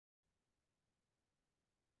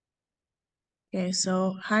Okay,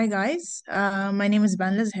 so hi guys. My name is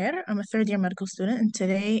Baan Alzuhair. I'm a third year medical student, and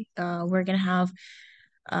today we're gonna have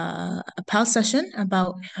a PAL session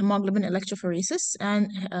about hemoglobin electrophoresis and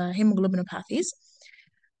hemoglobinopathies.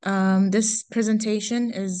 This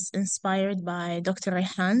presentation is inspired by Dr.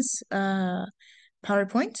 Rayhan's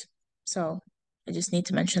PowerPoint, so I just need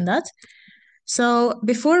to mention that. So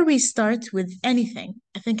before we start with anything,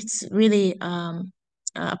 I think it's really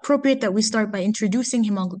appropriate that we start by introducing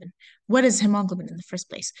hemoglobin. What is hemoglobin in the first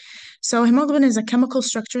place? So hemoglobin is a chemical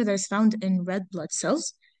structure that is found in red blood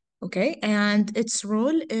cells, okay? And its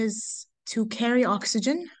role is to carry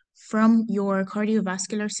oxygen from your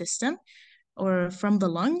cardiovascular system or from the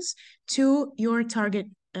lungs to your target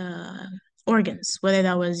organs, whether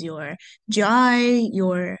that was your GI,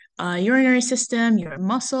 your urinary system, your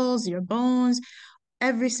muscles, your bones.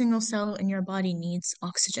 Every single cell in your body needs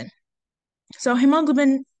oxygen. So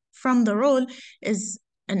hemoglobin from the role is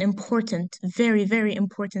an important, very, very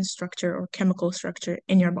important structure or chemical structure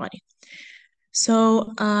in your body.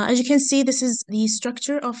 So as you can see, this is the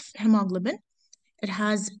structure of hemoglobin. It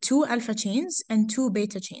has two alpha chains and two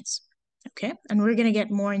beta chains. Okay, and we're gonna get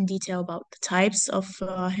more in detail about the types of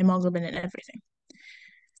hemoglobin and everything.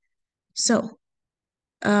 So,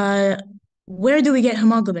 uh, where do we get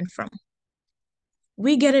hemoglobin from?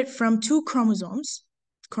 We get it from two chromosomes,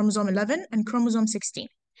 chromosome 11 and chromosome 16.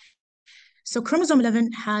 So chromosome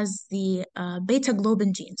 11 has the beta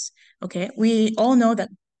globin genes, okay? We all know that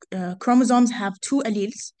chromosomes have two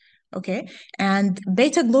alleles, okay? And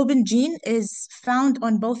beta globin gene is found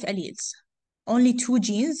on both alleles. Only two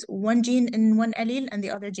genes, one gene in one allele and the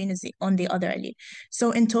other gene is on the other allele.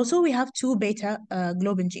 So in total, we have two beta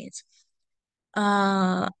globin genes.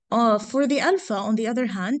 For the alpha, on the other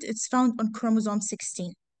hand, it's found on chromosome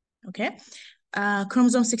 16, okay?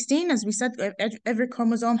 Chromosome 16, as we said, every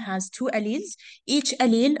chromosome has two alleles. Each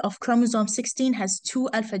allele of chromosome 16 has two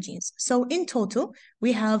alpha genes. So in total,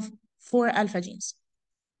 we have four alpha genes,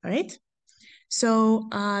 all right? So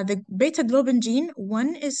the beta globin gene,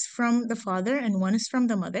 one is from the father and one is from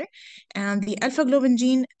the mother. And the alpha globin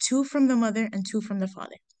gene, two from the mother and two from the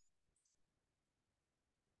father.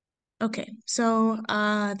 Okay, so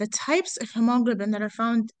the types of hemoglobin that are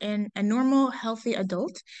found in a normal, healthy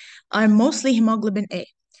adult are mostly hemoglobin A.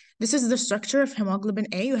 This is the structure of hemoglobin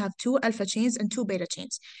A. You have two alpha chains and two beta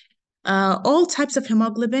chains. All types of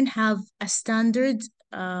hemoglobin have a standard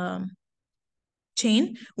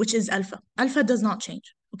chain, which is alpha. Alpha does not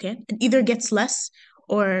change, okay? It either gets less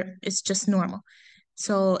or it's just normal.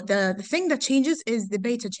 So the thing that changes is the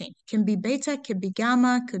beta chain. Can be beta, could be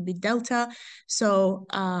gamma, could be delta. So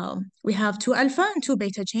we have two alpha and two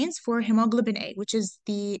beta chains for hemoglobin A, which is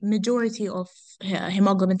the majority of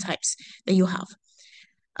hemoglobin types that you have.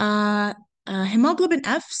 Hemoglobin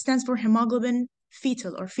F stands for hemoglobin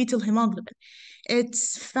fetal or fetal hemoglobin.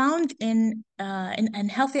 It's found in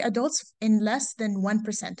healthy adults in less than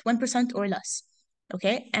 1% or less.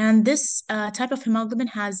 Okay, and this type of hemoglobin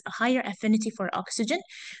has a higher affinity for oxygen,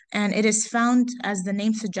 and it is found, as the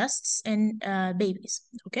name suggests, in babies.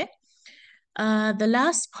 Okay, the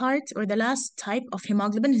last part or the last type of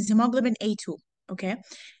hemoglobin is hemoglobin A2. Okay,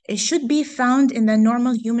 it should be found in the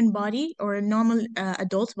normal human body or a normal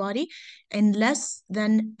adult body in less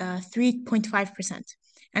than 3.5%.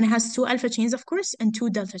 And it has two alpha chains, of course, and two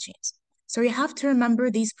delta chains. So you have to remember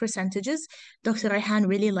these percentages. Dr. Rayhan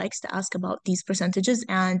really likes to ask about these percentages.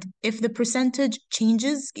 And if the percentage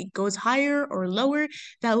changes, it goes higher or lower,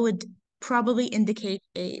 that would probably indicate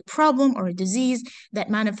a problem or a disease that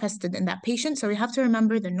manifested in that patient. So you have to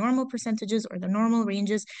remember the normal percentages or the normal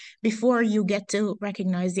ranges before you get to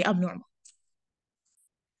recognize the abnormal.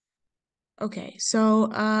 Okay, so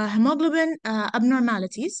hemoglobin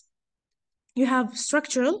abnormalities. You have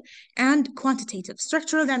structural and quantitative.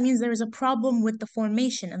 Structural, that means there is a problem with the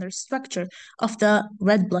formation and the structure of the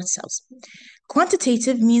red blood cells.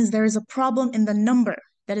 Quantitative means there is a problem in the number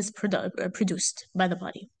that is produced by the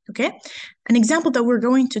body, okay? An example that we're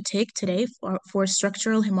going to take today for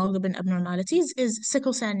structural hemoglobin abnormalities is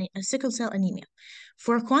sickle cell anemia.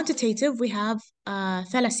 For quantitative, we have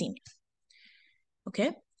thalassemia,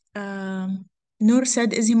 okay? Noor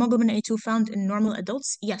said, is hemoglobin A2 found in normal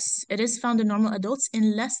adults? Yes, it is found in normal adults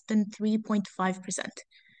in less than 3.5%.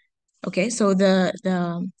 Okay, so the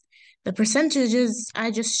percentages I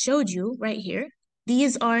just showed you right here,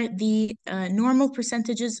 these are the normal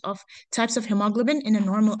percentages of types of hemoglobin in a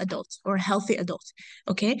normal adult or healthy adult.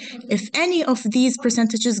 Okay, if any of these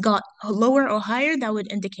percentages got lower or higher, that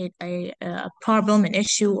would indicate a problem, an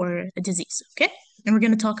issue, or a disease. Okay, and we're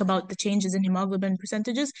going to talk about the changes in hemoglobin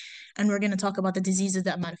percentages, and we're going to talk about the diseases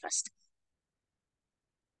that manifest.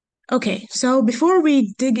 Okay, so before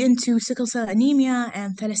we dig into sickle cell anemia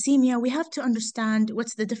and thalassemia, we have to understand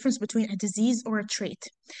what's the difference between a disease or a trait.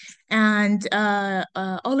 And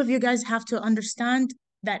all of you guys have to understand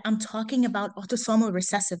that I'm talking about autosomal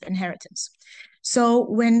recessive inheritance. So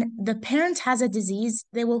when the parent has a disease,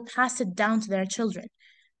 they will pass it down to their children.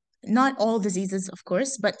 Not all diseases, of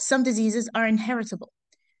course, but some diseases are inheritable.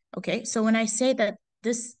 Okay, so when I say that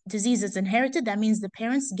this disease is inherited, that means the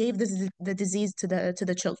parents gave the disease to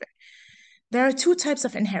the children. There are two types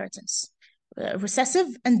of inheritance, recessive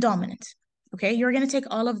and dominant. Okay, you're going to take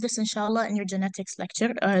all of this, inshallah, in your genetics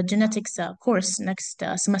lecture, genetics course next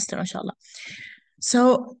semester, inshallah.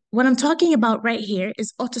 So, what I'm talking about right here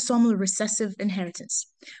is autosomal recessive inheritance.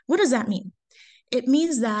 What does that mean? It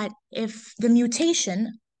means that if the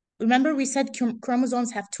mutation, remember we said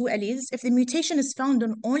chromosomes have two alleles, if the mutation is found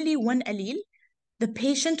on only one allele, the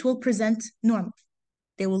patient will present normal.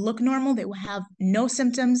 They will look normal, they will have no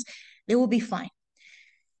symptoms, they will be fine.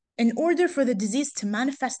 In order for the disease to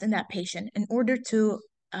manifest in that patient, in order to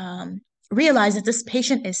realize that this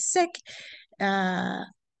patient is sick, uh,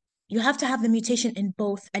 you have to have the mutation in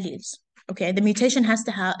both alleles. Okay, the mutation has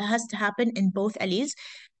to happen in both alleles.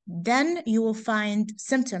 Then you will find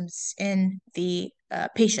symptoms in the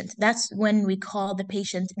patient. That's when we call the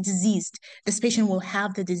patient diseased. This patient will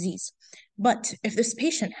have the disease. But if this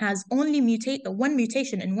patient has only one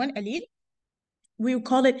mutation in one allele, we will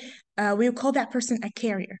call that person a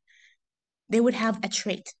carrier. They would have a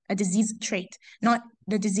trait, a disease trait, not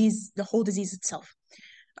the disease, the whole disease itself.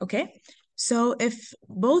 Okay? So if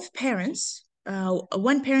both parents,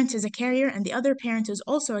 one parent is a carrier and the other parent is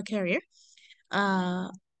also a carrier, uh,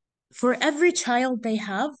 for every child they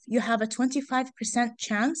have, you have a 25%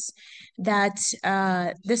 chance that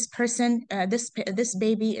this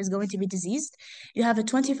baby is going to be diseased. You have a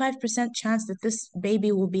 25% chance that this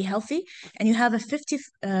baby will be healthy, and you have a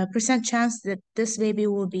 50% chance that this baby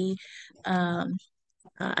will be um,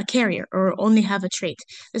 a carrier or only have a trait.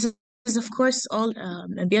 This is of course all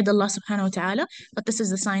بيد Allah subhanahu wa ta'ala, but this is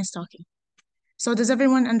the science talking. So does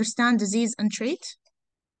everyone understand disease and trait?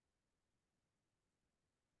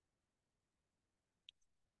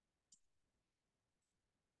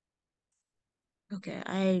 Okay,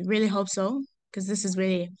 I really hope so, because this is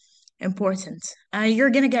really important. You're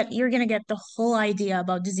gonna get the whole idea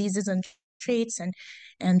about diseases and traits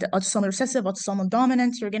and autosomal recessive, autosomal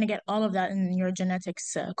dominant. You're gonna get all of that in your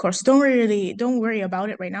genetics course. Don't worry about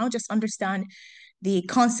it right now. Just understand the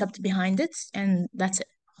concept behind it, and that's it.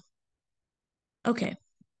 Okay,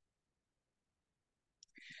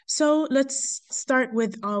 so let's start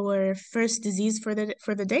with our first disease for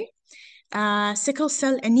the day. Sickle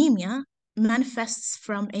cell anemia manifests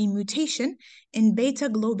from a mutation in beta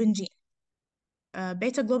globin gene.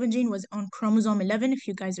 Beta globin gene was on chromosome 11, if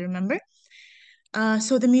you guys remember.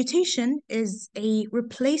 So the mutation is a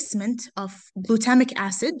replacement of glutamic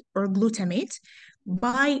acid or glutamate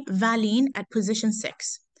by valine at position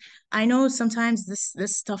 6. I know sometimes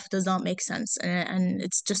this stuff does not make sense, and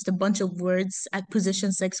it's just a bunch of words at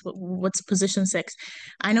position 6. What's position 6?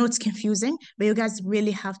 I know it's confusing, but you guys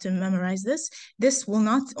really have to memorize this. This will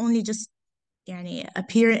not only just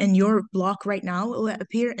appear in your block right now, it will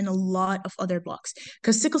appear in a lot of other blocks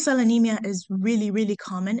because sickle cell anemia is really, really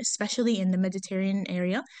common, especially in the Mediterranean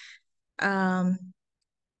area. Um,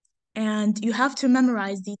 and you have to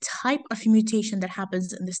memorize the type of mutation that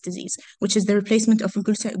happens in this disease, which is the replacement of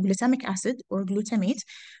glutamic acid or glutamate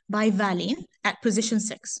by valine at position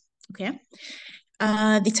 6. Okay.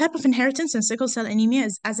 The type of inheritance in sickle cell anemia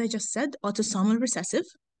is, as I just said, autosomal recessive.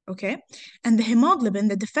 Okay. And the hemoglobin,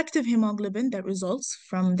 the defective hemoglobin that results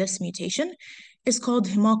from this mutation, is called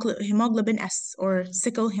hemoglobin S or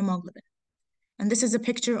sickle hemoglobin. And this is a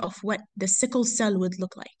picture of what the sickle cell would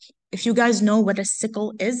look like. If you guys know what a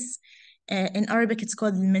sickle is, in Arabic it's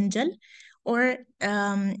called minjal, or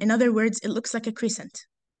in other words, it looks like a crescent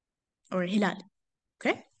or hilal.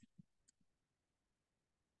 Okay.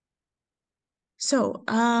 So,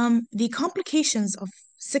 the complications of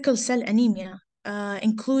sickle cell anemia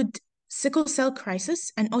include sickle cell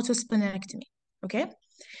crisis and autosplenectomy. Okay.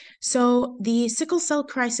 So, the sickle cell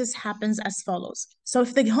crisis happens as follows. So,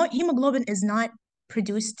 if the hemoglobin is not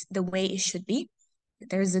produced the way it should be,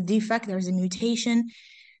 there's a defect, there's a mutation,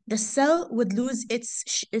 the cell would lose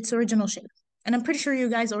its original shape. And I'm pretty sure you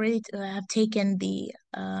guys already have taken the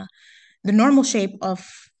normal shape of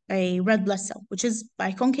a red blood cell, which is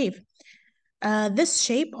biconcave. This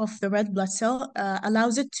shape of the red blood cell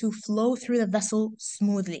allows it to flow through the vessel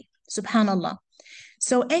smoothly. Subhanallah.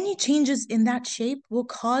 So any changes in that shape will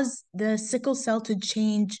cause the sickle cell to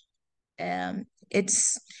change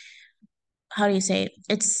its how do you say it?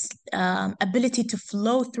 Its ability to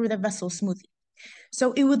flow through the vessel smoothly.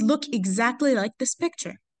 So it would look exactly like this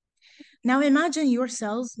picture. Now imagine your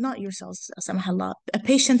cells, not your cells, samahallah, a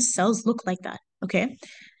patient's cells look like that, okay?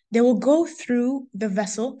 They will go through the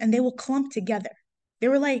vessel and they will clump together.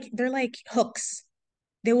 They're like hooks.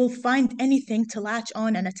 They will find anything to latch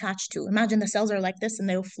on and attach to. Imagine the cells are like this and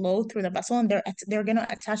they will flow through the vessel and they're gonna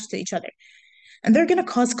attach to each other. And they're gonna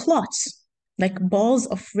cause clots, like balls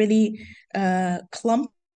of really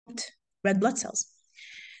clumped red blood cells.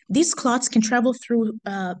 These clots can travel through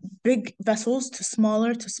big vessels to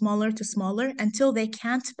smaller, to smaller, to smaller until they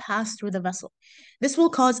can't pass through the vessel. This will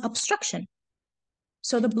cause obstruction.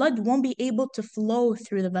 So the blood won't be able to flow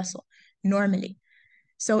through the vessel normally.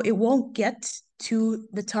 So it won't get to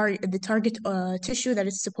the target tissue that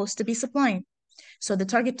it's supposed to be supplying. So the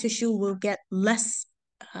target tissue will get less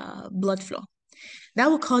blood flow. That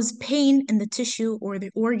will cause pain in the tissue or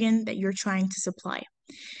the organ that you're trying to supply.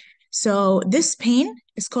 So this pain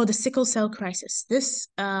is called a sickle cell crisis. This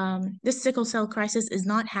sickle cell crisis is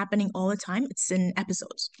not happening all the time. It's in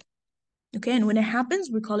episodes. Okay, and when it happens,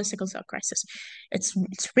 we call it sickle cell crisis. It's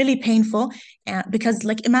really painful because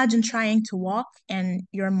like imagine trying to walk and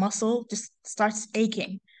your muscle just starts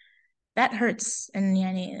aching. That hurts, and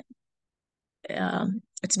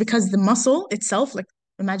it's because the muscle itself, like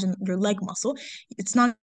imagine your leg muscle, it's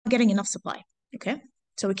not getting enough supply. Okay,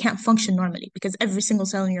 so it can't function normally because every single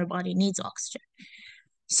cell in your body needs oxygen.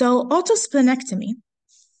 So autosplenectomy,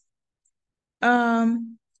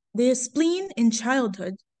 the spleen in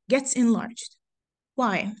childhood gets enlarged.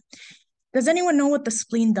 Why? Does anyone know what the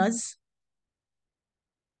spleen does?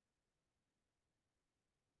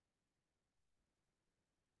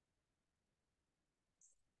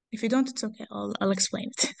 If you don't, it's okay. I'll explain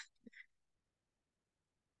it.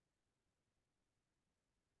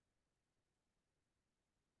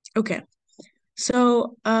 Okay.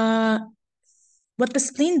 So, what the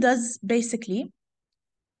spleen does basically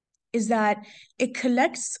is that it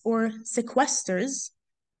collects or sequesters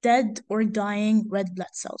dead or dying red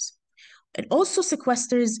blood cells. It also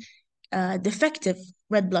sequesters defective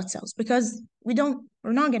red blood cells because we're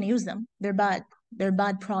not going to use them. They're bad. They're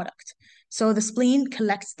bad product. So the spleen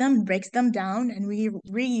collects them, breaks them down, and we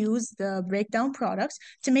reuse the breakdown products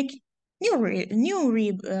to make red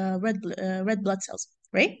blood cells,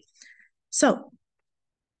 right? So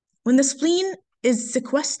when the spleen is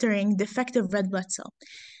sequestering defective red blood cell,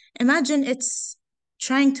 imagine it's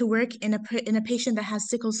trying to work in a patient that has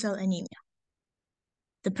sickle cell anemia.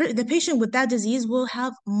 The patient with that disease will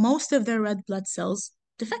have most of their red blood cells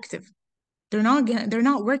defective. They're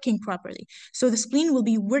not working properly. So the spleen will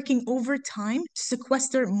be working over time to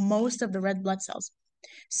sequester most of the red blood cells.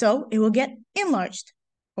 So it will get enlarged,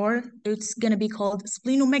 or it's going to be called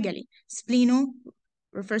splenomegaly. Spleno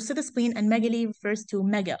refers to the spleen, and megaly refers to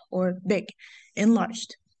mega or big,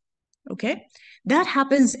 enlarged. Okay? That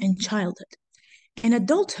happens in childhood. In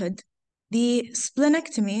adulthood, the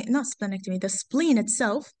the spleen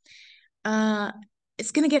itself, uh,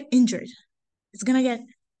 it's gonna get injured. It's gonna get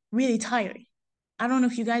really tired. I don't know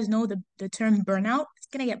if you guys know the term burnout. It's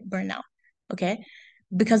gonna get burnout, okay?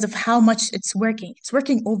 Because of how much it's working. It's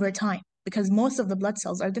working over time because most of the blood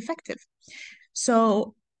cells are defective.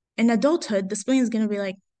 So in adulthood, the spleen is gonna be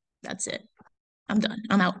like, that's it. I'm done.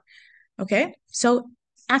 I'm out. Okay? So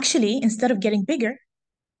actually, instead of getting bigger,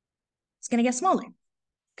 it's gonna get smaller.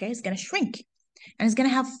 Okay? It's gonna shrink. And it's gonna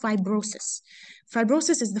have fibrosis.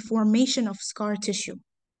 Fibrosis is the formation of scar tissue.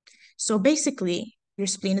 So basically, your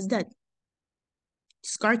spleen is dead.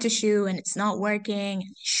 Scar tissue and it's not working,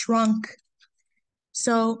 shrunk.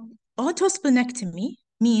 So autosplenectomy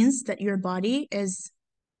means that your body is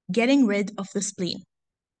getting rid of the spleen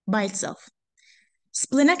by itself.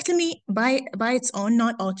 Splenectomy by its own,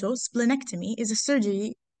 not auto, splenectomy is a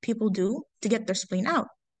surgery people do to get their spleen out.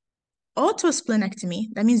 Autosplenectomy,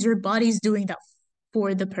 that means your body's doing that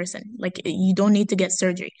for the person. Like you don't need to get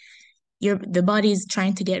surgery. The body is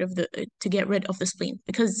trying to get rid of the spleen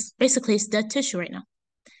because basically it's dead tissue right now.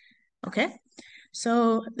 Okay?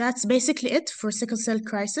 So that's basically it for sickle cell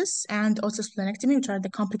crisis and autosplenectomy, which are the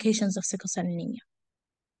complications of sickle cell anemia.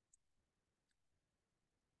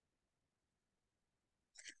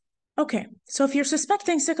 Okay, so if you're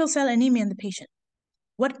suspecting sickle cell anemia in the patient,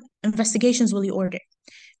 what investigations will you order?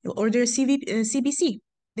 You'll order a CBC.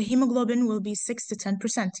 The hemoglobin will be 6 to 10%,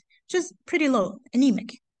 which is pretty low,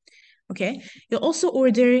 anemic. Okay, you'll also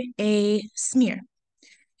order a smear.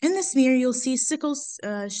 In the smear, you'll see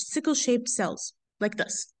sickle-shaped cells like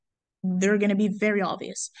this. They're going to be very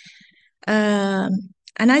obvious. Um,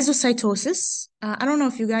 anisocytosis. I don't know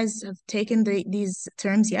if you guys have taken these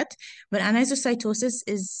terms yet, but anisocytosis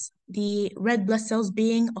is the red blood cells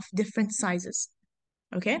being of different sizes.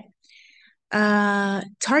 Okay.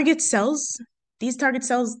 Target cells. These target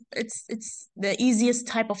cells, it's the easiest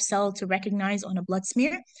type of cell to recognize on a blood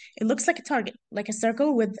smear. It looks like a target, like a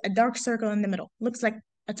circle with a dark circle in the middle. Looks like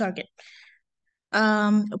a target.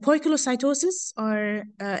 Poikilocytosis are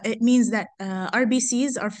it means that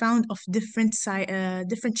RBCs are found of different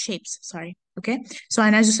shapes. Sorry. Okay. So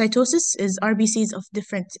anisocytosis is RBCs of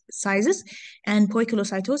different sizes, and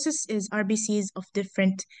poikilocytosis is RBCs of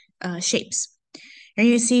different shapes. And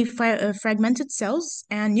you see fragmented cells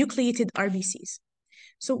and nucleated RBCs.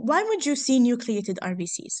 So why would you see nucleated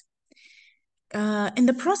RBCs? In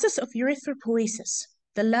the process of erythropoiesis,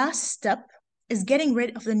 the last step is getting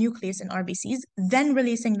rid of the nucleus in RBCs, then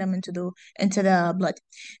releasing them into the blood.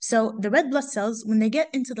 So the red blood cells, when they get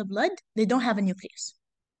into the blood, they don't have a nucleus.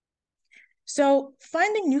 So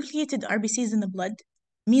finding nucleated RBCs in the blood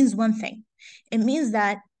means one thing. It means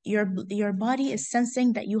that your body is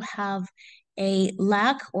sensing that you have a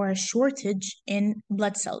lack or a shortage in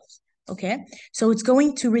blood cells. Okay? So it's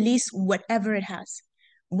going to release whatever it has.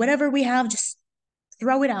 Whatever we have, just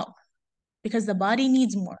throw it out because the body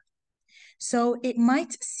needs more. So it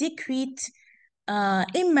might secrete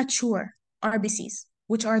immature RBCs,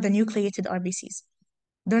 which are the nucleated RBCs.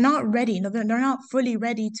 They're not ready. No, they're not fully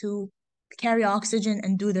ready to carry oxygen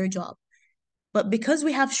and do their job. But because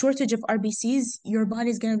we have shortage of RBCs, your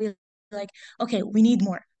body's gonna be like, okay, we need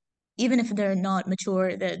more. Even if they're not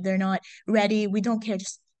mature, they're not ready, we don't care.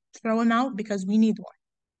 Just throw them out because we need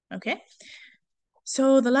more. Okay?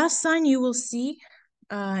 So the last sign you will see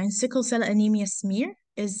in sickle cell anemia smear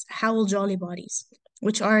is Howell-Jolly bodies,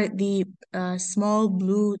 which are the small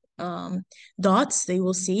blue dots that you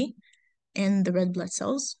will see in the red blood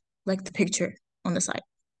cells, like the picture on the side.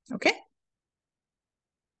 Okay?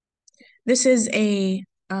 This is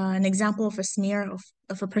an example of a smear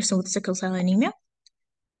of a person with sickle cell anemia.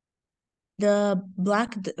 The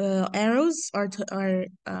black arrows are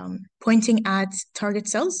pointing at target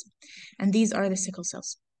cells, and these are the sickle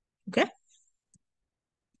cells. Okay?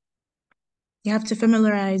 You have to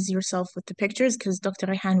familiarize yourself with the pictures because Dr.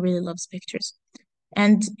 Rehan really loves pictures.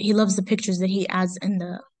 And he loves the pictures that he adds in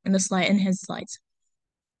his slides.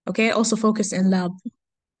 Okay, also focus in lab.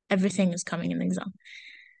 Everything is coming in the exam.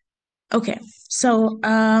 Okay, so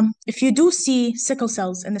if you do see sickle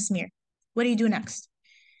cells in the smear, what do you do next?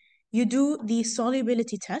 You do the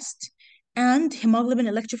solubility test and hemoglobin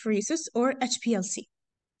electrophoresis, or HPLC.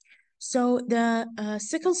 So the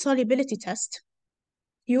sickle solubility test,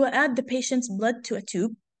 you will add the patient's blood to a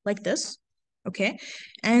tube like this, okay?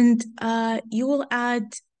 And you will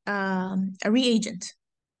add a reagent,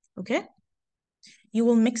 okay? You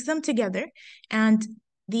will mix them together, and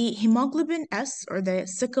the hemoglobin S, or the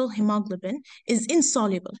sickle hemoglobin, is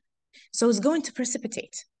insoluble. So it's going to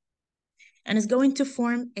precipitate, and it's going to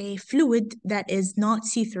form a fluid that is not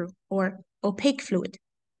see-through or opaque fluid,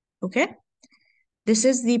 okay? This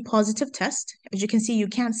is the positive test. As you can see, you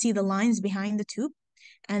can't see the lines behind the tube.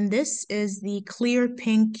 And this is the clear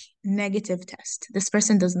pink negative test. This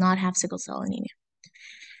person does not have sickle cell anemia.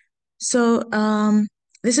 So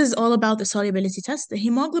this is all about the solubility test. The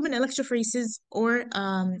hemoglobin electrophoresis, or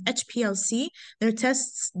HPLC, they're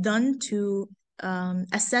tests done to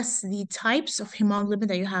assess the types of hemoglobin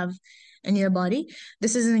that you have in your body.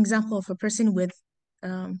 This is an example of a person with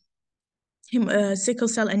sickle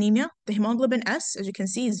cell anemia. The hemoglobin S, as you can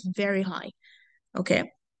see, is very high.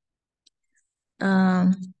 Okay.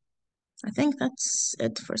 I think that's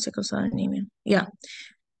it for sickle cell anemia. Yeah.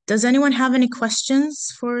 Does anyone have any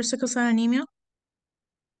questions for sickle cell anemia?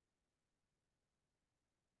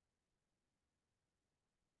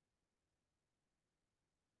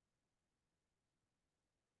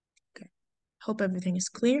 Okay. Hope everything is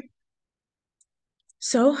clear.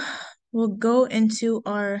 So we'll go into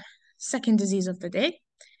our second disease of the day,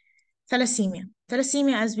 thalassemia.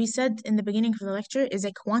 Thalassemia, as we said in the beginning of the lecture, is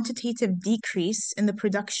a quantitative decrease in the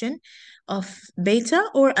production of beta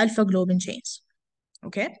or alpha globin chains.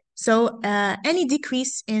 Okay, so any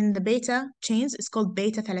decrease in the beta chains is called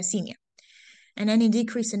beta thalassemia, and any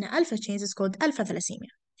decrease in the alpha chains is called alpha thalassemia.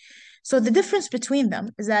 So the difference between them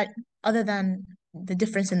is that, other than the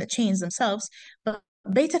difference in the chains themselves, but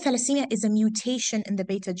beta thalassemia is a mutation in the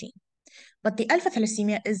beta gene, but the alpha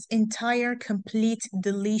thalassemia is entire complete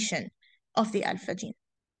deletion of the alpha gene.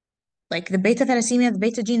 Like the beta thalassemia, the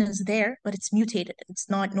beta gene is there, but it's mutated. It's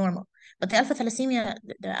not normal. But the alpha thalassemia,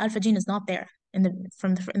 the alpha gene is not there in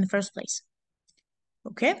the first place.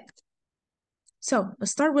 Okay? So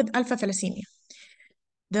let's start with alpha thalassemia.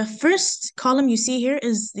 The first column you see here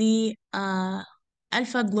is the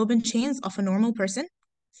alpha globin chains of a normal person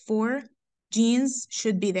for genes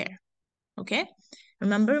should be there. Okay?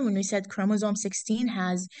 Remember when we said chromosome 16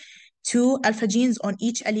 has two alpha genes on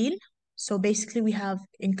each allele? So basically we have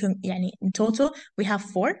in total we have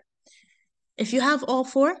four. If you have all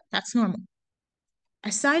four, that's normal.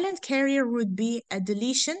 A silent carrier would be a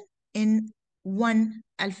deletion in one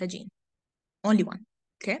alpha gene, only one.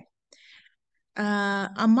 Okay.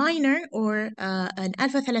 A minor or an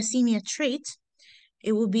alpha thalassemia trait,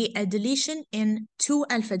 it will be a deletion in two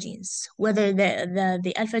alpha genes, whether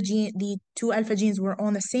the two alpha genes were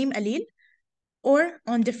on the same allele or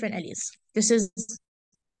on different alleles. This is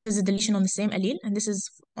a deletion on the same allele, and this is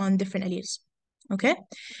on different alleles. Okay.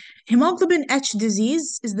 Hemoglobin H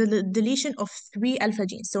disease is the deletion of three alpha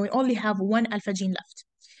genes, so we only have one alpha gene left.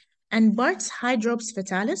 And Bart's hydrops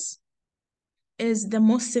fatalis is the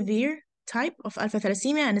most severe type of alpha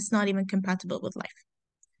thalassemia, and it's not even compatible with life.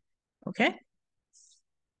 Okay?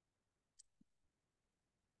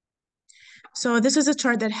 So this is a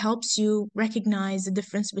chart that helps you recognize the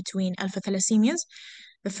difference between alpha thalassemias.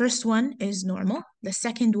 The first one is normal. The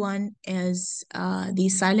second one is the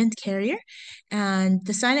silent carrier. And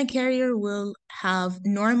the silent carrier will have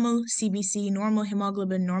normal CBC, normal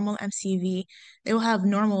hemoglobin, normal MCV. They will have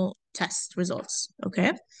normal test results,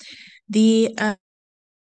 okay? The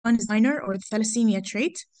one is minor or thalassemia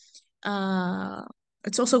trait.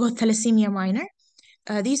 It's also called thalassemia minor.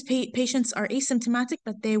 These patients are asymptomatic,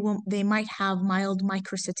 but they might have mild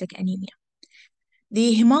microcytic anemia.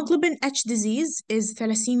 The hemoglobin H disease is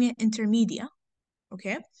thalassemia intermedia.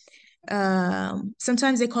 Okay.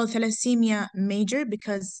 Sometimes they call it thalassemia major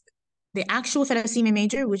because the actual thalassemia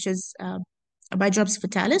major, which is hydrops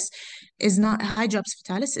fatalis,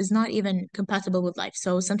 is not even compatible with life.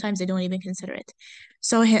 So sometimes they don't even consider it.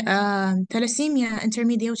 So thalassemia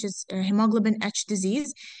intermedia, which is hemoglobin H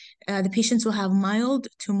disease, the patients will have mild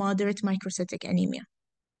to moderate microcytic anemia.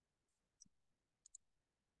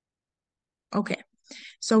 Okay,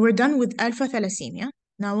 so we're done with alpha thalassemia.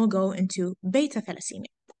 Now we'll go into beta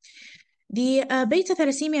thalassemia. The beta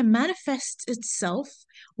thalassemia manifests itself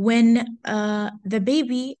when the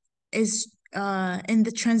baby is in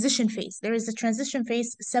the transition phase. There is a transition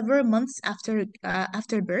phase several months after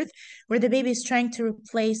birth, where the baby is trying to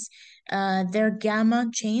replace their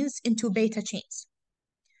gamma chains into beta chains.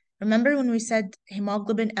 Remember when we said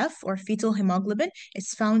hemoglobin F or fetal hemoglobin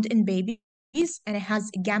is found in babies and it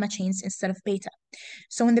has gamma chains instead of beta.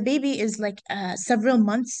 So when the baby is like several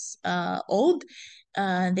months old,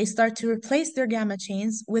 they start to replace their gamma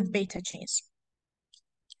chains with beta chains.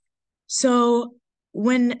 So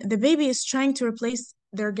when the baby is trying to replace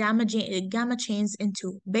their gamma chains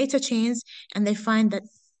into beta chains, and they find that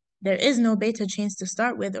there is no beta chains to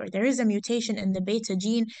start with, or there is a mutation in the beta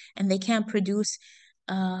gene and they can't produce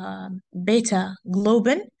beta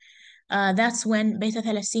globin, that's when beta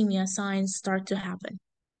thalassemia signs start to happen.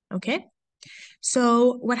 Okay?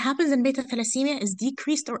 So what happens in beta thalassemia is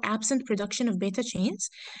decreased or absent production of beta chains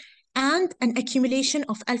and an accumulation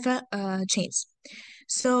of alpha chains.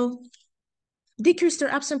 So decreased or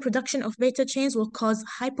absent production of beta chains will cause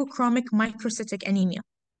hypochromic microcytic anemia.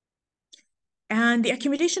 And the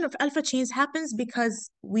accumulation of alpha chains happens because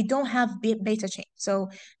we don't have beta chains. So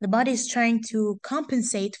the body is trying to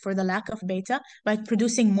compensate for the lack of beta by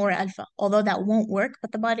producing more alpha, although that won't work,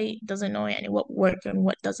 but the body doesn't know what works and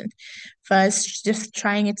what doesn't. It's just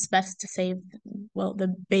trying its best to save, well,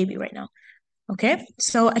 the baby right now. Okay,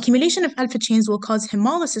 so accumulation of alpha chains will cause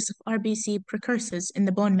hemolysis of RBC precursors in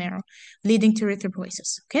the bone marrow, leading to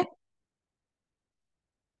erythropoiesis. Okay.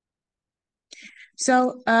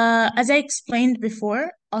 So, as I explained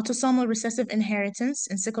before, autosomal recessive inheritance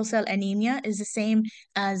in sickle cell anemia is the same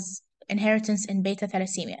as inheritance in beta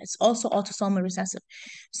thalassemia. It's also autosomal recessive.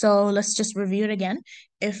 So let's just review it again.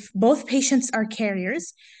 If both patients are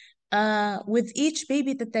carriers, with each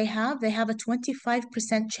baby that they have a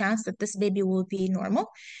 25% chance that this baby will be normal.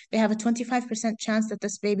 They have a 25% chance that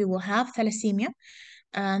this baby will have thalassemia.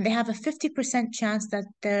 And they have a 50% chance that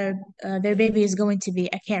their baby is going to be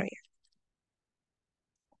a carrier.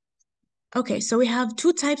 Okay, so we have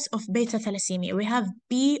two types of beta thalassemia. We have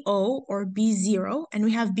BO or B0, and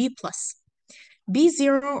we have B plus.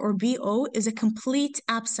 B0 or BO is a complete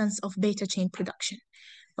absence of beta chain production.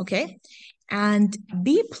 Okay, and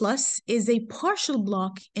B plus is a partial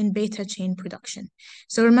block in beta chain production.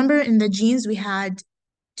 So remember in the genes we had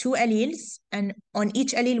two alleles, and on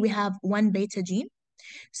each allele we have one beta gene.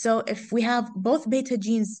 So if we have both beta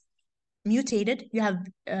genes mutated, you have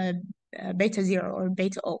beta 0 or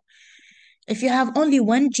beta O. If you have only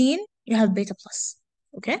one gene, you have beta plus,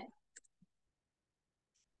 okay?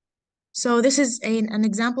 So this is an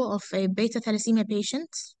example of a beta thalassemia patient.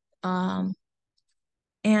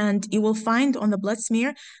 And you will find on the blood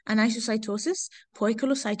smear anisocytosis,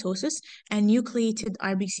 poikilocytosis, and nucleated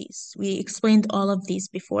RBCs. We explained all of these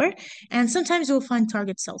before. And sometimes you'll find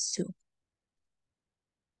target cells too.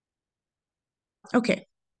 Okay.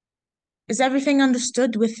 Is everything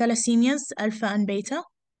understood with thalassemias, alpha and beta?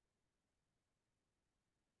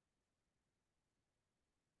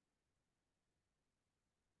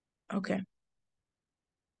 Okay.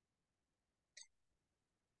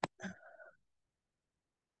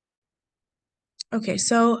 Okay,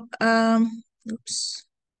 so oops,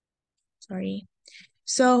 sorry.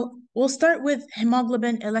 So we'll start with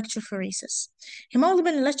hemoglobin electrophoresis.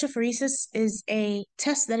 Hemoglobin electrophoresis is a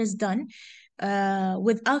test that is done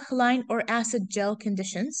with alkaline or acid gel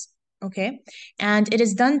conditions, okay? And it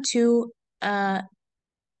is done to uh,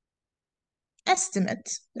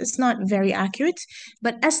 estimate, it's not very accurate,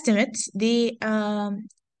 but estimate the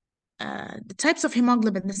types of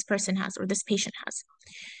hemoglobin this person has or this patient has.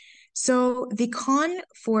 So the con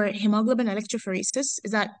for hemoglobin electrophoresis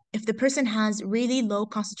is that if the person has really low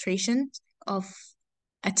concentration of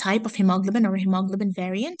a type of hemoglobin or a hemoglobin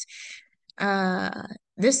variant, uh,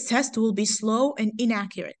 this test will be slow and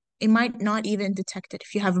inaccurate. It might not even detect it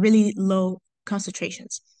if you have really low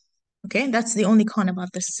concentrations. Okay, that's the only con about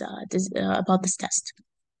about this test.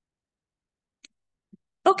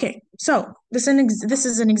 Okay, so this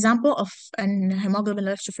is an example of an hemoglobin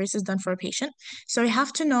electrophoresis done for a patient. So you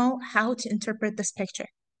have to know how to interpret this picture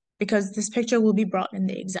because this picture will be brought in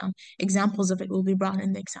the exam. Examples of it will be brought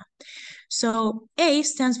in the exam. So A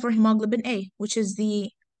stands for hemoglobin A, which is the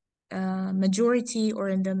majority or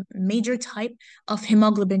in the major type of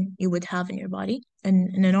hemoglobin you would have in your body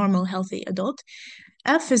in a normal healthy adult.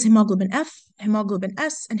 F is hemoglobin F, hemoglobin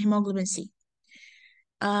S, and hemoglobin C.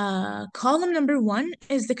 Column number one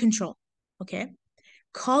is the control, okay?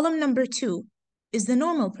 Column number two is the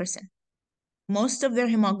normal person. Most of their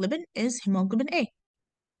hemoglobin is hemoglobin A.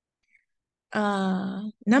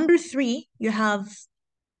 Number three, you have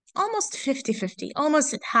almost 50-50,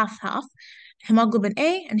 almost half-half, hemoglobin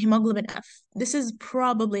A and hemoglobin F. This is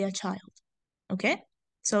probably a child, okay?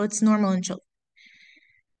 So it's normal in children.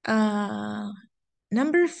 Uh,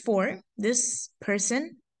 Number four, this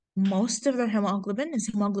person, most of their hemoglobin is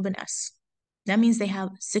hemoglobin S. That means they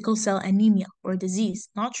have sickle cell anemia or disease,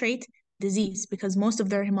 not trait, disease, because most of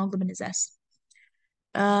their hemoglobin is S.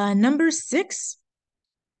 Number six,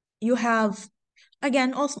 you have,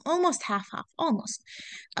 again, also almost half-half, almost.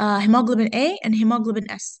 Hemoglobin A and hemoglobin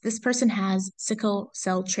S. This person has sickle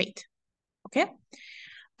cell trait, okay?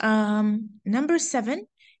 Number seven,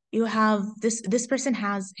 you have this person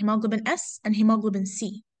has hemoglobin S and hemoglobin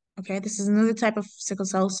C. Okay, this is another type of sickle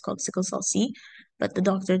cells called sickle cell C, but the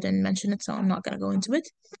doctor didn't mention it, so I'm not gonna go into it.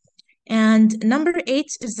 And number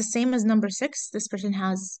eight is the same as number six. This person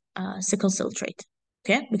has sickle cell trait.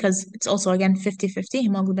 Okay, because it's also again 50-50,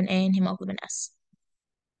 hemoglobin A and hemoglobin S.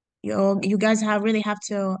 You guys really have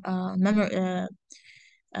to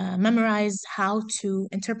memorize how to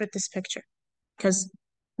interpret this picture because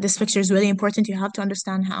this picture is really important. You have to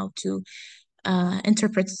understand how to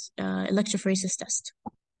interpret electrophoresis test.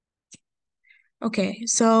 Okay,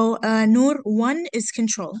 so Noor, one is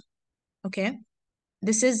control. Okay,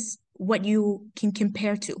 this is what you can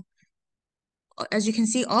compare to. As you can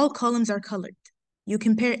see, all columns are colored. You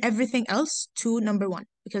compare everything else to number one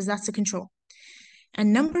because that's the control.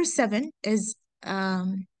 And number seven is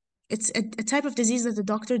it's a type of disease that the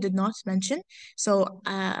doctor did not mention, so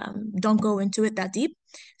don't go into it that deep.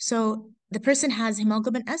 So the person has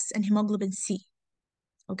hemoglobin S and hemoglobin C.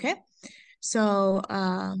 Okay, so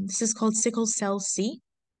this is called sickle cell C.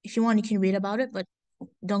 If you want, you can read about it, but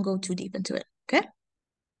don't go too deep into it. Okay.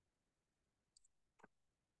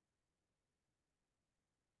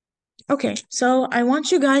 Okay, so I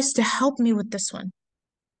want you guys to help me with this one.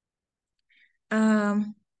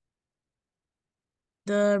 Um,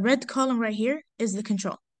 the red column right here is the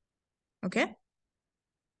control. Okay.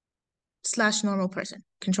 Slash normal person.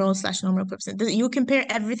 Control slash normal person. You compare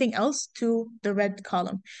everything else to the red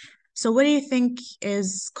column. So what do you think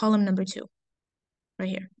is column number two right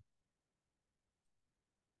here?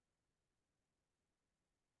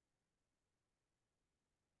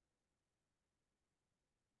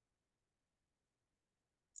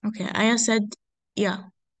 Okay, Aya said, yeah,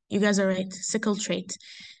 you guys are right. Sickle trait.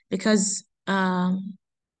 Because A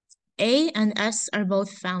and S are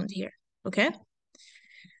both found here. Okay.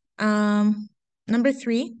 Um, Number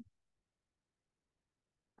three.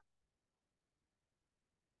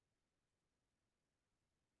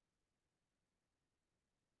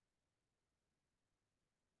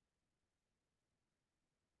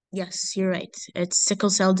 Yes, you're right. It's sickle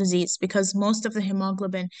cell disease because most of the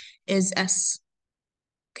hemoglobin is S.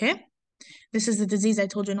 Okay? This is the disease I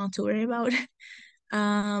told you not to worry about.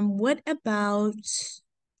 What about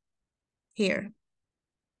here?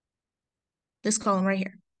 This column right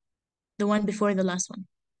here, the one before the last one.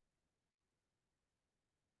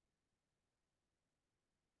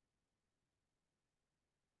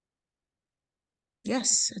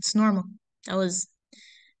 Yes, it's normal. That was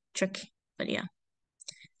tricky, but yeah.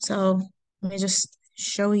 So let me just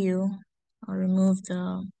show you. I'll remove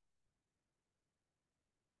the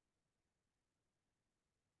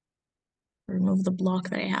block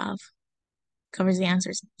that I have. Covers the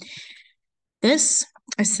answers. This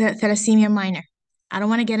is thalassemia minor. I don't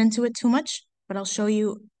want to get into it too much, but I'll show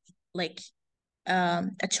you like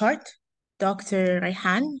a chart Dr.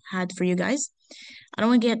 Raihan had for you guys. I don't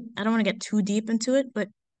want to get too deep into it, but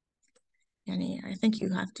yani, I think you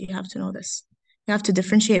have to know this. You have to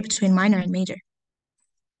differentiate between minor and major.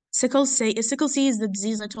 Sickle C is the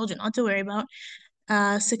disease I told you not to worry about.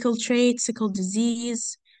 Sickle trait, sickle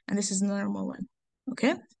disease, and this is the normal one.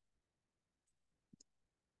 Okay?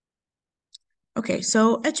 Okay,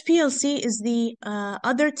 so HPLC is the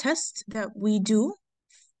other test that we do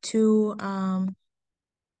to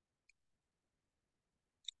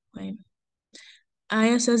wait.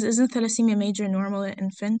 Aya says, isn't thalassemia major normal in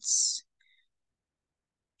infants?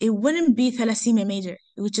 It wouldn't be thalassemia major.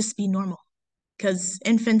 It would just be normal because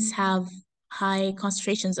infants have high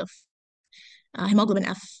concentrations of hemoglobin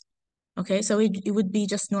F. Okay, so it would be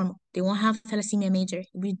just normal. They won't have thalassemia major.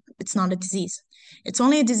 It's not a disease. It's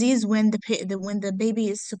only a disease when when the baby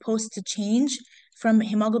is supposed to change from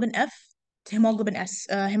hemoglobin F to hemoglobin S,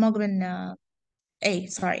 hemoglobin A,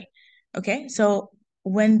 sorry. Okay, so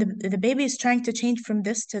when the baby is trying to change from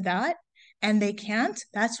this to that and they can't,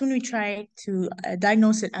 that's when we try to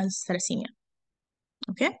diagnose it as thalassemia.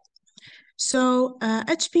 Okay, so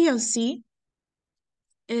HPLC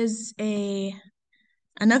is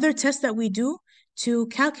another test that we do to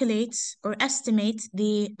calculate or estimate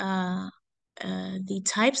the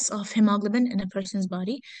types of hemoglobin in a person's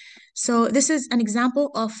body. So this is an example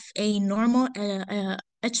of a normal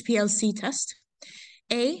HPLC test.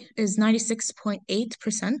 A is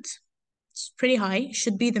 96.8%. It's pretty high,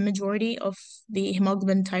 should be the majority of the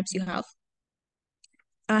hemoglobin types you have.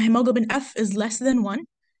 Hemoglobin F is less than 1.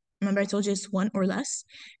 Remember, I told you it's 1 or less.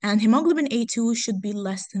 And hemoglobin A2 should be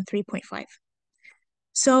less than 3.5.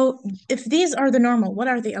 So if these are the normal, what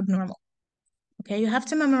are the abnormal? Okay, you have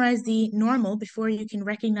to memorize the normal before you can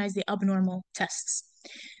recognize the abnormal tests.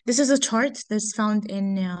 This is a chart that's found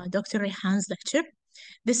in Dr. Rehan's lecture.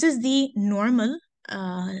 This is the normal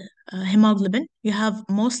uh, hemoglobin. You have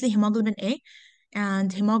mostly hemoglobin A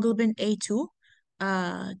and hemoglobin A2,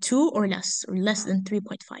 2 or less than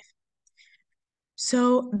 3.5.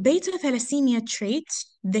 So beta thalassemia trait,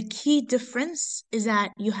 the key difference is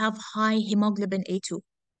that you have high hemoglobin A2.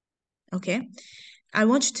 Okay, I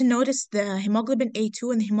want you to notice the hemoglobin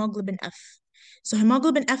A2 and the hemoglobin F. So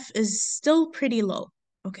hemoglobin F is still pretty low,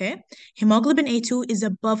 okay? Hemoglobin A2 is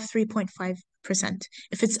above 3.5%.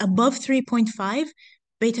 If it's above 3.5,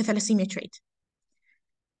 beta thalassemia trait.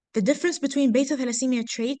 The difference between beta thalassemia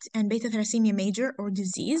trait and beta thalassemia major or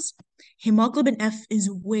disease, hemoglobin F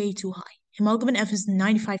is way too high. Hemoglobin F is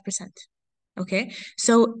 95%. Okay,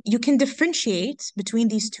 so you can differentiate between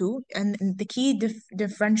these two, and the key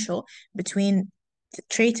differential between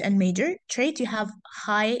trait and major. Trait, you have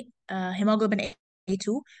high hemoglobin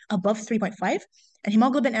A2 above 3.5, and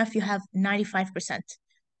hemoglobin F, you have 95%,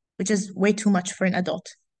 which is way too much for an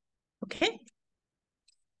adult. Okay.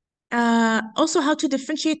 Also, how to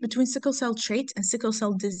differentiate between sickle cell trait and sickle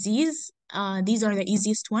cell disease. These are the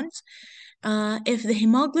easiest ones. If the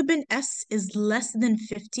hemoglobin S is less than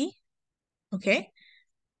 50, okay,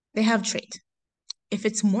 they have trait. If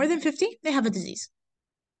it's more than 50, they have a disease.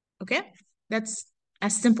 Okay? That's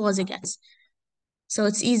as simple as it gets. So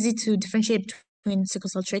it's easy to differentiate between sickle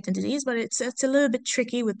cell trait and disease, but it's a little bit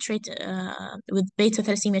tricky with with beta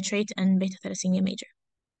thalassemia trait and beta thalassemia major.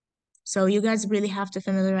 So you guys really have to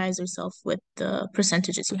familiarize yourself with the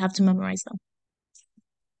percentages. You have to memorize them.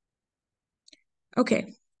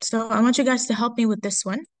 Okay, so I want you guys to help me with this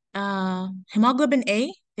one. Hemoglobin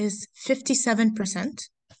A is 57%.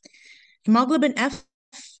 Hemoglobin F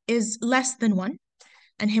is less than 1.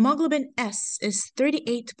 And hemoglobin S is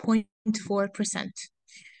 38.4%.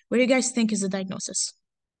 What do you guys think is the diagnosis?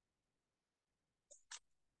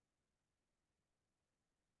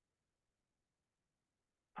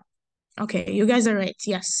 Okay, you guys are right.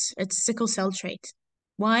 Yes, it's sickle cell trait.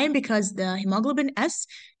 Why? Because the hemoglobin S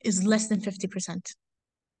is less than 50%.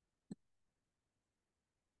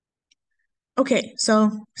 Okay,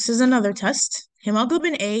 so this is another test.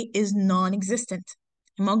 Hemoglobin A is non-existent.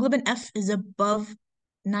 Hemoglobin F is above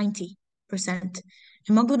 90%.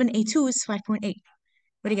 Hemoglobin A2 is 5.8.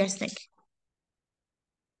 What do you guys think?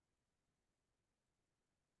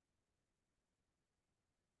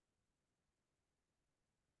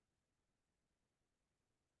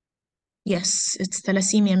 Yes, it's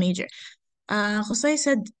thalassemia major. Jose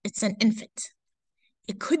said it's an infant.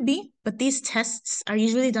 It could be, but these tests are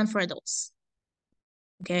usually done for adults.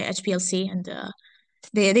 Okay, HPLC, and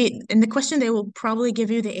they in the question they will probably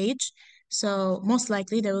give you the age. So most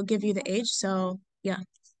likely they will give you the age. So yeah.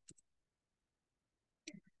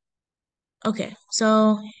 Okay,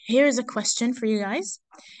 so here's a question for you guys.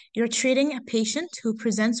 You're treating a patient who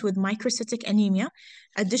presents with microcytic anemia.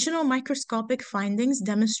 Additional microscopic findings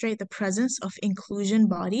demonstrate the presence of inclusion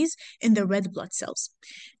bodies in the red blood cells.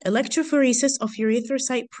 Electrophoresis of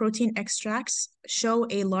erythrocyte protein extracts show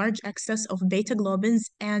a large excess of beta globins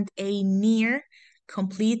and a near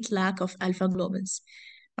complete lack of alpha globins.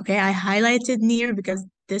 Okay, I highlighted near because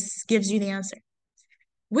this gives you the answer.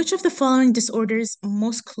 Which of the following disorders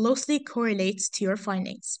most closely correlates to your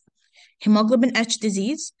findings? Hemoglobin H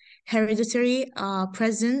disease, hereditary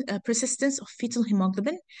persistence of fetal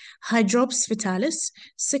hemoglobin, hydrops fetalis,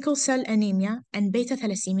 sickle cell anemia, and beta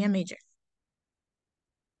thalassemia major.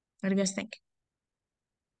 What do you guys think?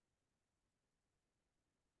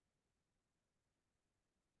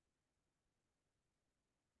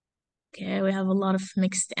 Okay, we have a lot of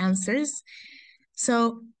mixed answers.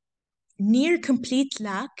 So, near complete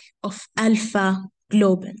lack of alpha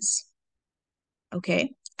globins.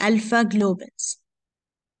 Okay, alpha globins.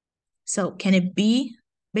 So, can it be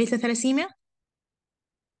beta thalassemia?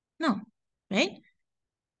 No, right?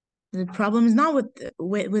 The problem is not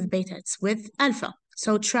with beta, it's with alpha.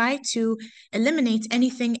 So try to eliminate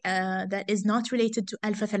anything that is not related to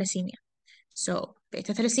alpha thalassemia. So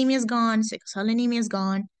beta thalassemia is gone, sickle cell anemia is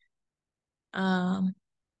gone.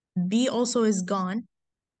 B also is gone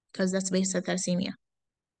because that's beta thalassemia.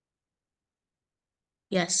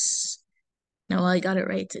 Yes. No, I got it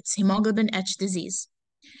right. It's hemoglobin H disease.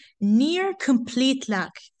 Near complete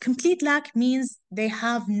lack. Complete lack means they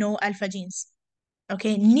have no alpha genes.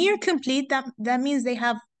 Okay, near complete, that means they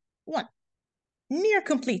have one. Near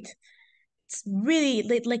complete. It's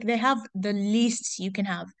really like they have the least you can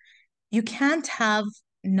have. You can't have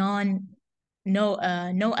no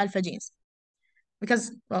alpha genes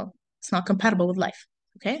because well, it's not compatible with life.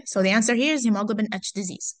 Okay, so the answer here is hemoglobin H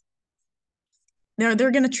disease.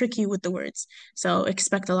 They're gonna trick you with the words, so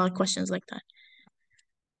expect a lot of questions like that.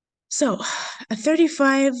 So, a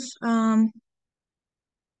 35 um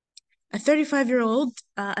a 35-year-old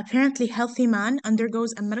apparently healthy man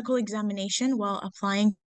undergoes a medical examination while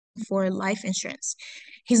applying for life insurance.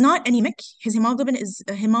 He's not anemic. His hemoglobin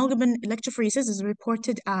electrophoresis is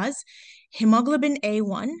reported as hemoglobin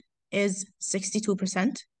A1 is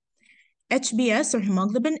 62%, HbS or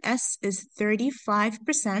hemoglobin S is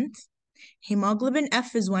 35%, hemoglobin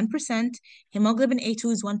F is 1%, hemoglobin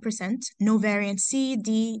A2 is 1%, no variant C,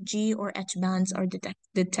 D, G, or H bands are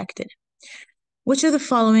detected. Which of the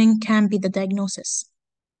following can be the diagnosis?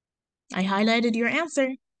 I highlighted your answer.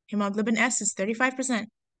 Hemoglobin S is 35%.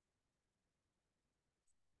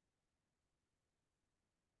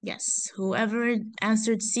 Yes, whoever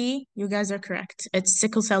answered C, you guys are correct. It's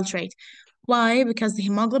sickle cell trait. Why? Because the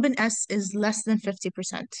hemoglobin S is less than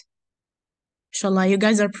 50%. Inshallah, you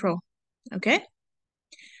guys are pro. Okay?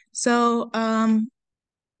 So,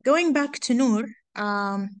 going back to Noor,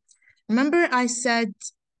 remember I said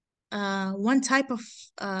one type of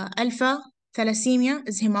alpha thalassemia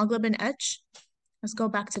is hemoglobin H. Let's go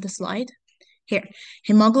back to the slide. Here,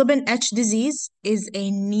 hemoglobin H disease is a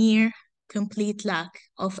near complete lack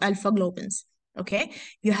of alpha globins. Okay,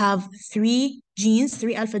 you have three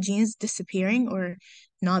alpha genes disappearing or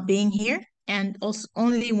not being here, and also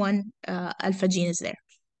only one alpha gene is there.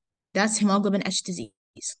 That's hemoglobin H disease.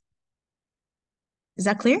 Is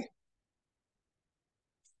that clear?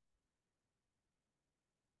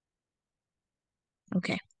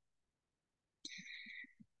 Okay.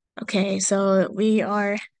 Okay, so we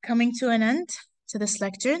are coming to an end to this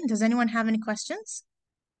lecture. Does anyone have any questions?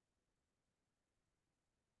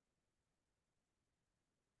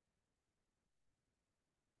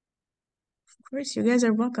 Of course, you guys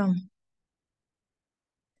are welcome.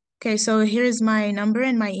 Okay, so here's my number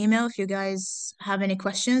and my email. If you guys have any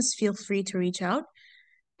questions, feel free to reach out.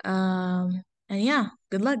 And yeah,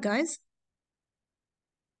 good luck, guys.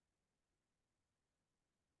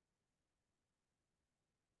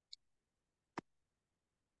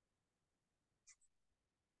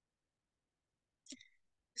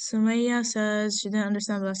 Sumaya says she didn't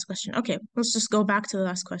understand the last question. Okay, let's just go back to the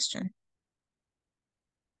last question.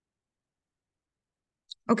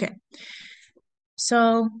 Okay.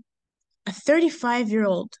 So a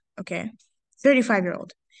 35-year-old, okay,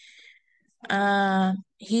 35-year-old,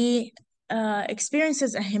 he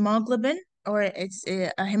experiences a hemoglobin, or it's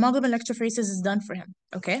a hemoglobin electrophoresis is done for him.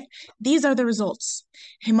 Okay, these are the results.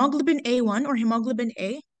 Hemoglobin A1, or hemoglobin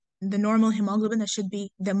A, the normal hemoglobin that should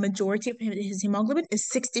be the majority of his hemoglobin, is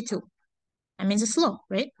 62. That means it's low,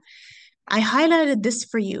 right? I highlighted this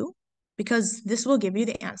for you because this will give you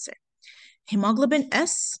the answer. Hemoglobin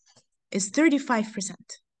S is 35%.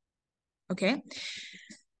 Okay,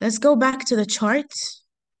 let's go back to the chart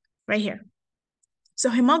right here. So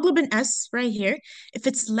hemoglobin S right here, if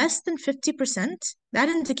it's less than 50%, that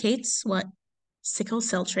indicates what? Sickle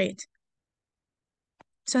cell trait.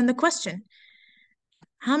 So in the question,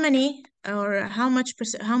 how many or how much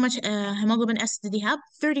hemoglobin S did he have?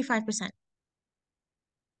 35%.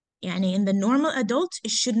 Yani in the normal adult,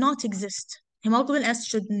 it should not exist. Hemoglobin S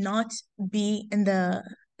should not be in the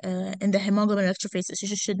hemoglobin electrophoresis.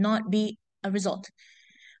 It should not be a result.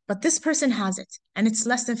 But this person has it, and it's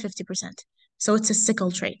less than 50%. So it's a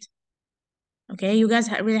sickle trait. Okay, you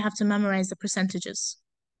guys really have to memorize the percentages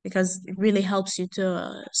because it really helps you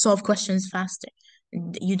to solve questions faster.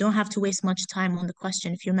 You don't have to waste much time on the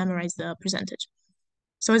question if you memorize the percentage.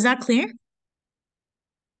 So is that clear?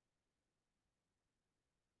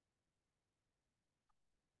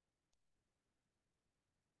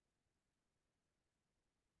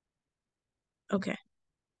 Okay.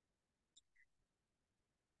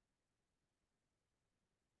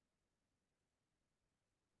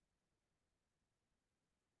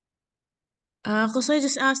 Qusay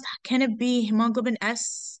just asked, can it be hemoglobin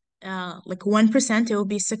S, like 1%? It will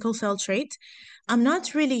be sickle cell trait. I'm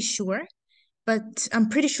not really sure, but I'm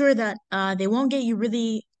pretty sure that they won't get you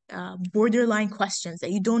really borderline questions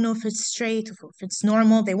that you don't know if it's straight, if it's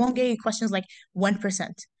normal. They won't get you questions like 1%.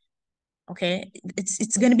 Okay,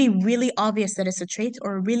 it's going to be really obvious that it's a trait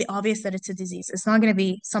or really obvious that it's a disease. It's not going to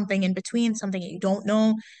be something in between, something that you don't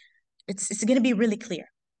know. It's going to be really clear.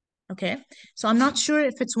 Okay, so I'm not sure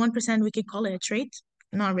if it's 1%, we could call it a trait.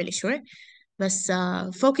 I'm not really sure. Let's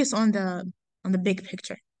focus on the big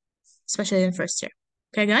picture, especially in first year.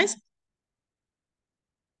 Okay, guys?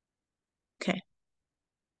 Okay.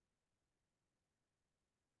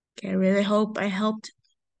 Okay, I really hope I helped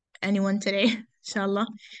anyone today, inshallah.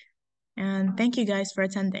 And thank you guys for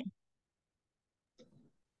attending.